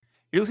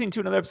You're listening to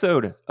another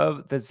episode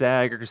of the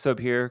Zag Sub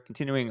here,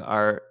 continuing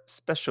our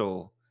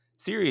special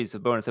series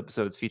of bonus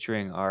episodes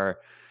featuring our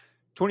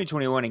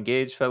 2021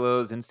 Engaged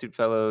Fellows, Institute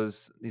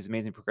Fellows, these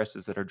amazing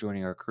progressives that are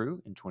joining our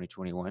crew in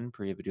 2021.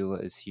 Priya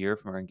Vedula is here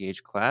from our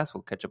Engaged class.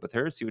 We'll catch up with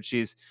her, see what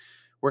she's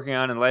working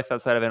on in life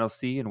outside of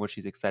NLC and what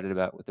she's excited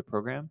about with the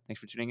program.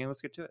 Thanks for tuning in.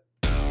 Let's get to it.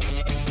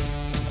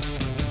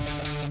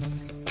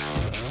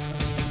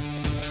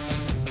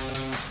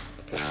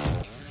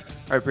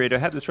 All right, Priya, do I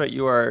have this right?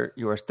 You are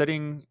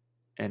studying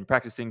and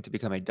practicing to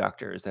become a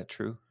doctor. Is that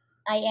true?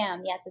 I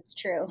am. Yes, it's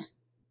true.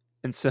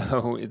 And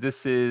so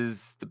this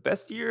is the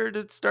best year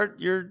to start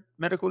your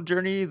medical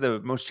journey, the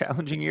most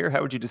challenging year.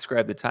 How would you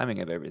describe the timing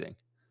of everything?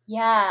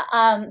 Yeah.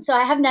 So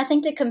I have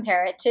nothing to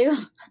compare it to.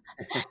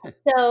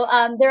 So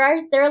there are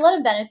a lot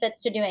of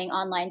benefits to doing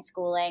online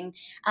schooling.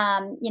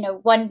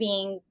 One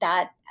being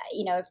that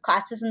if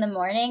class is in the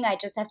morning, I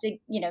just have to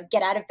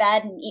get out of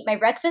bed and eat my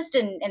breakfast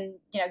and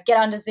get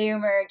onto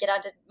Zoom or get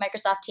onto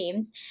Microsoft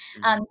Teams.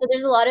 So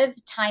there's a lot of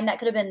time that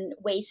could have been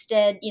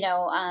wasted,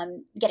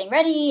 getting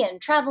ready and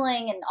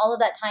traveling, and all of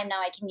that time now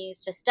I can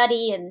use to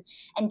study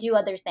and do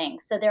other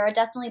things. So there are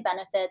definitely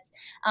benefits,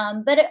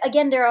 but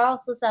again, there are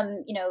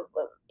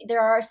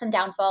some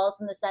downfalls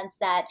in the sense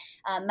that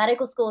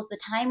medical school is the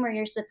time where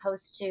you're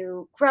supposed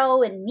to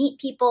grow and meet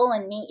people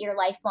and meet your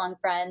lifelong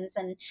friends.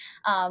 And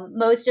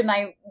most of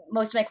my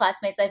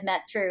classmates I've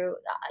met through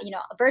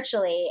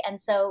virtually,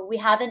 and so we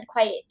haven't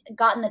quite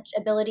gotten the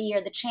ability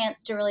or the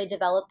chance to really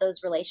develop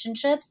those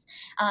relationships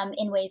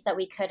in ways that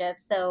we could have.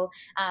 So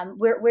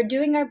we're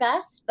doing our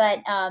best, but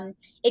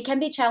it can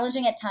be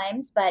challenging at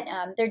times. But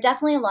there are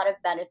definitely a lot of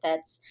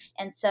benefits,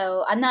 and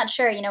so I'm not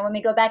sure. When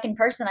we go back in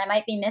person, I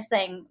might be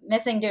missing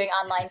doing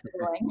online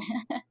schooling.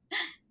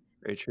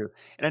 Very true.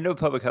 And I know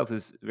public health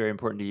is very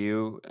important to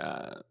you.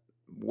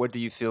 What do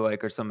you feel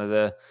like are some of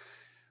the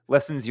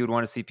lessons you would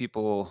want to see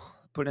people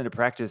put into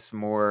practice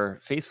more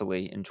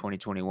faithfully in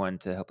 2021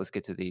 to help us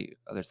get to the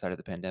other side of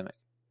the pandemic?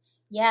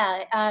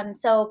 Yeah.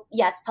 So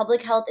yes,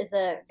 public health is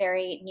a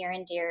very near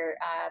and dear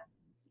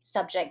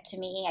subject to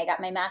me. I got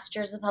my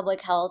master's in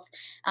public health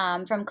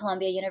from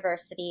Columbia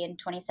University in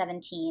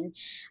 2017.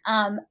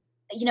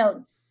 You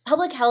know,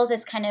 Public health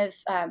is kind of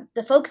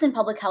the folks in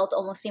public health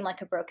almost seem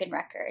like a broken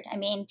record. I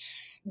mean,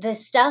 the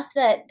stuff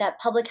that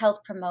public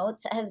health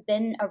promotes has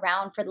been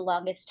around for the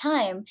longest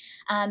time,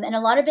 and a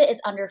lot of it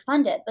is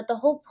underfunded. But the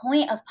whole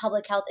point of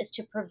public health is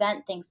to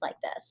prevent things like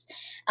this.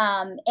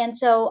 And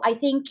so I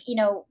think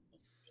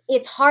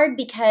it's hard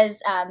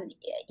because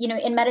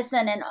in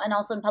medicine and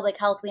also in public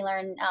health we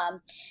learn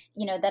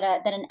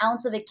that an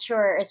ounce of a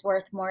cure is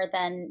worth more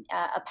than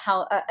a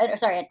pound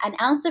an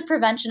ounce of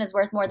prevention is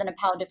worth more than a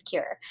pound of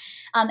cure,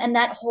 and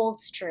that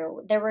holds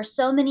true. There were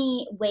so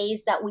many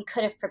ways that we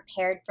could have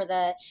prepared for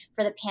the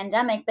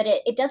pandemic, but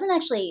it doesn't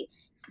actually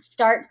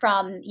start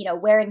from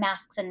wearing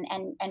masks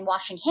and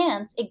washing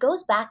hands. It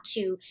goes back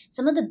to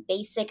some of the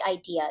basic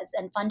ideas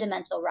and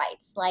fundamental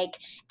rights, like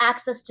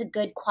access to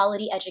good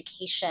quality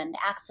education,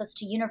 access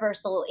to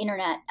universal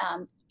internet,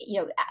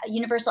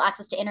 universal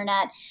access to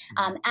internet,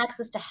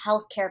 access to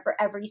healthcare for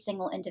every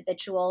single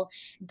individual.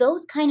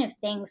 Those kind of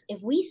things,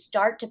 if we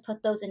start to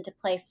put those into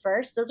play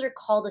first, those are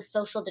called the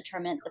social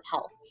determinants of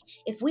health.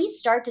 If we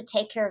start to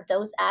take care of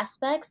those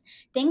aspects,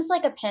 things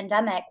like a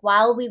pandemic,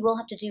 while we will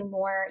have to do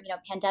more,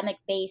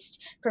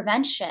 pandemic-based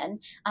prevention,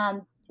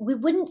 we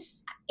wouldn't,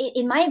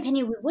 in my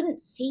opinion, we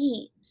wouldn't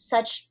see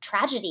such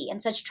tragedy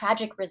and such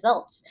tragic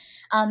results.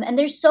 And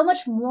there's so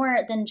much more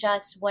than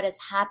just what has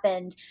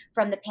happened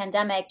from the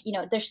pandemic.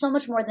 There's so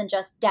much more than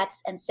just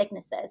deaths and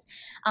sicknesses.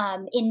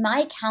 In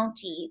my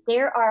county,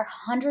 there are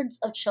hundreds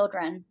of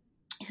children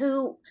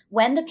who,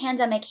 when the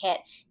pandemic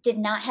hit, did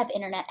not have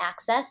internet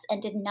access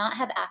and did not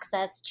have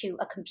access to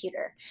a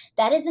computer.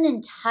 That is an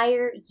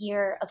entire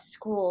year of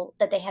school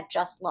that they have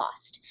just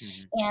lost.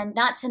 And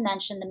not to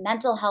mention the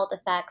mental health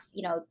effects,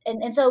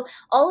 and so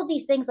all of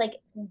these things, like,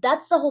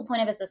 that's the whole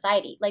point of a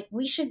society. Like,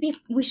 we should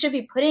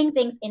be putting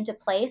things into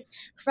place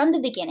from the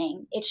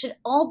beginning. It should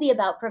all be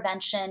about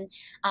prevention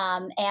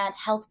and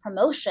health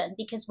promotion,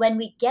 because when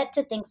we get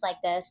to things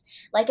like this,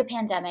 like a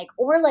pandemic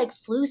or like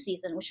flu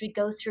season, which we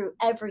go through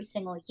every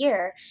single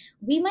year,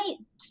 we might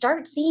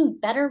start seeing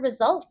better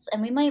results, and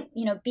we might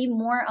be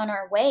more on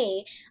our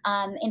way,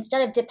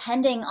 instead of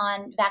depending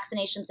on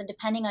vaccinations and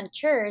depending on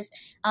cures.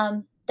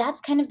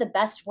 That's kind of the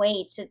best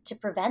way to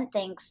prevent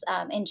things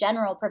in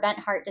general, prevent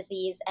heart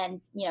disease and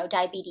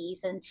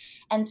diabetes,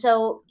 and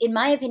so in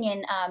my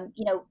opinion,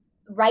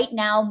 right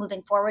now,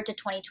 moving forward to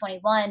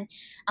 2021,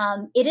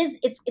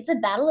 it's a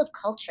battle of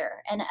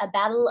culture and a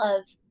battle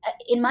of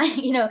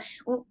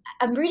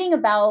I'm reading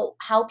about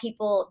how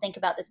people think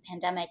about this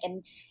pandemic,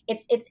 and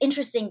it's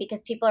interesting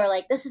because people are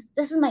like, this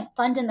is my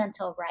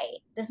fundamental right.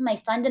 This is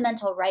my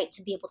fundamental right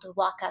to be able to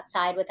walk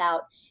outside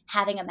without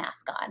having a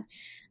mask on.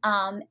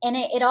 And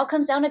it all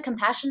comes down to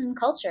compassion and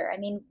culture. I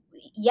mean,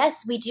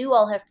 yes, we do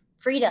all have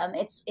freedom.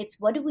 It's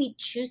what do we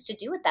choose to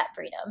do with that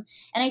freedom?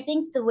 And I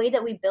think the way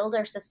that we build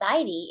our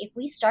society, if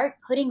we start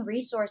putting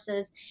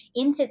resources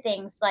into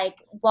things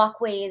like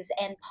walkways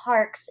and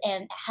parks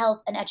and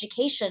health and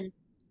education,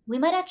 we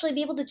might actually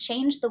be able to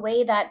change the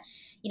way that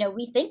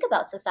we think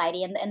about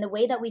society and the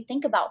way that we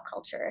think about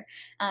culture.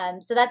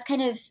 So that's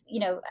kind of,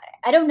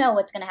 I don't know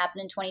what's going to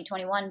happen in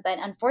 2021, but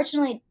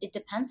unfortunately it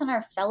depends on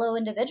our fellow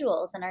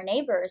individuals and our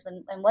neighbors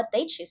and what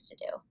they choose to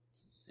do.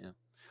 Yeah.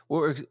 Well,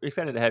 we're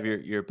excited to have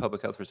your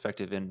public health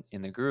perspective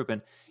in the group,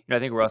 and I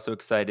think we're also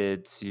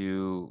excited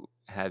to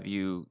have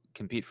you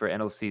compete for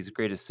NLC's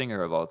greatest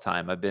singer of all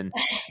time. I've been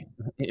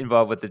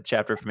involved with the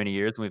chapter for many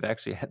years, and we've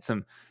actually had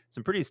some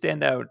pretty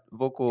standout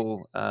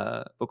vocal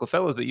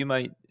fellows. But you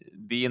might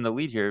be in the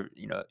lead here.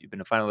 You've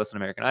been a finalist on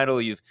American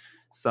Idol. You've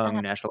Uh,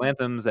 sung national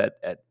anthems at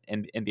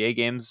NBA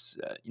games.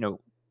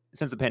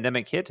 Since the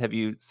pandemic hit, have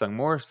you sung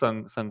more,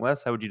 sung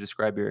less? How would you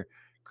describe your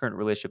current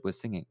relationship with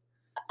singing?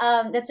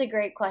 that's a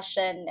great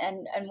question,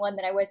 and one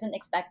that I wasn't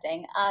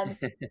expecting.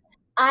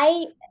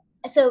 I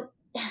so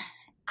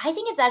I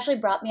think it's actually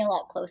brought me a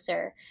lot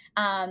closer.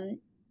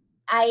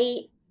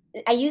 I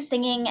I use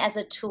singing as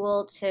a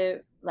tool to,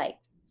 like,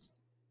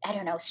 I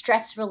don't know,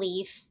 stress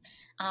relief.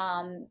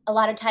 A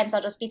lot of times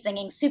I'll just be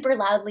singing super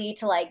loudly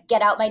to like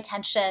get out my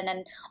tension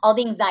and all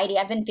the anxiety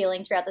I've been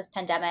feeling throughout this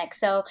pandemic.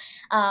 So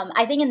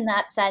I think in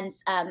that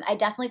sense, I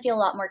definitely feel a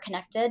lot more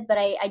connected, but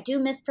I do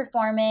miss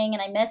performing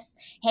and I miss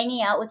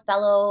hanging out with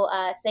fellow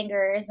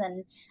singers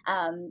and,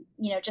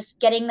 just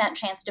getting that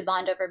chance to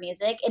bond over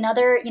music.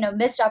 Another,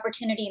 missed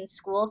opportunity in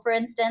school, for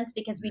instance,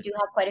 because we do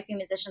have quite a few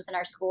musicians in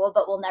our school,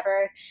 but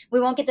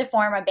we won't get to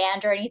form a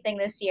band or anything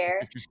this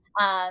year.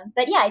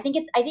 But yeah, I think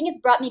it's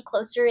brought me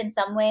closer in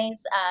some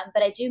ways.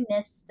 But I do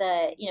miss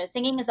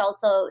singing is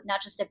also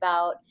not just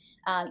about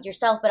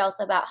yourself, but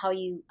also about how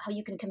you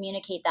can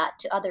communicate that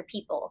to other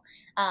people.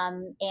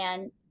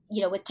 And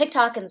with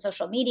TikTok and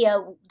social media,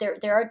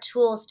 there are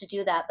tools to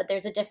do that, but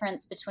there's a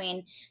difference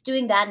between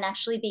doing that and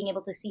actually being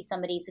able to see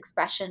somebody's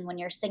expression when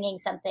you're singing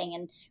something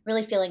and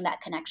really feeling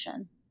that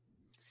connection.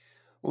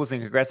 Well,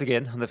 listen, congrats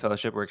again on the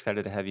fellowship. We're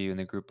excited to have you in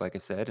the group, like I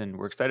said, and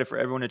we're excited for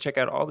everyone to check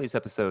out all these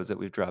episodes that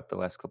we've dropped the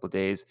last couple of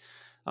days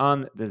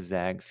on the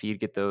Zag feed.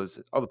 Get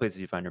those all the places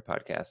you find your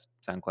podcast: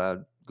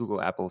 SoundCloud,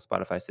 Google, Apple,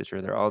 Spotify,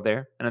 Stitcher. They're all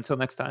there. And until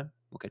next time,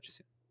 we'll catch you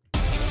soon.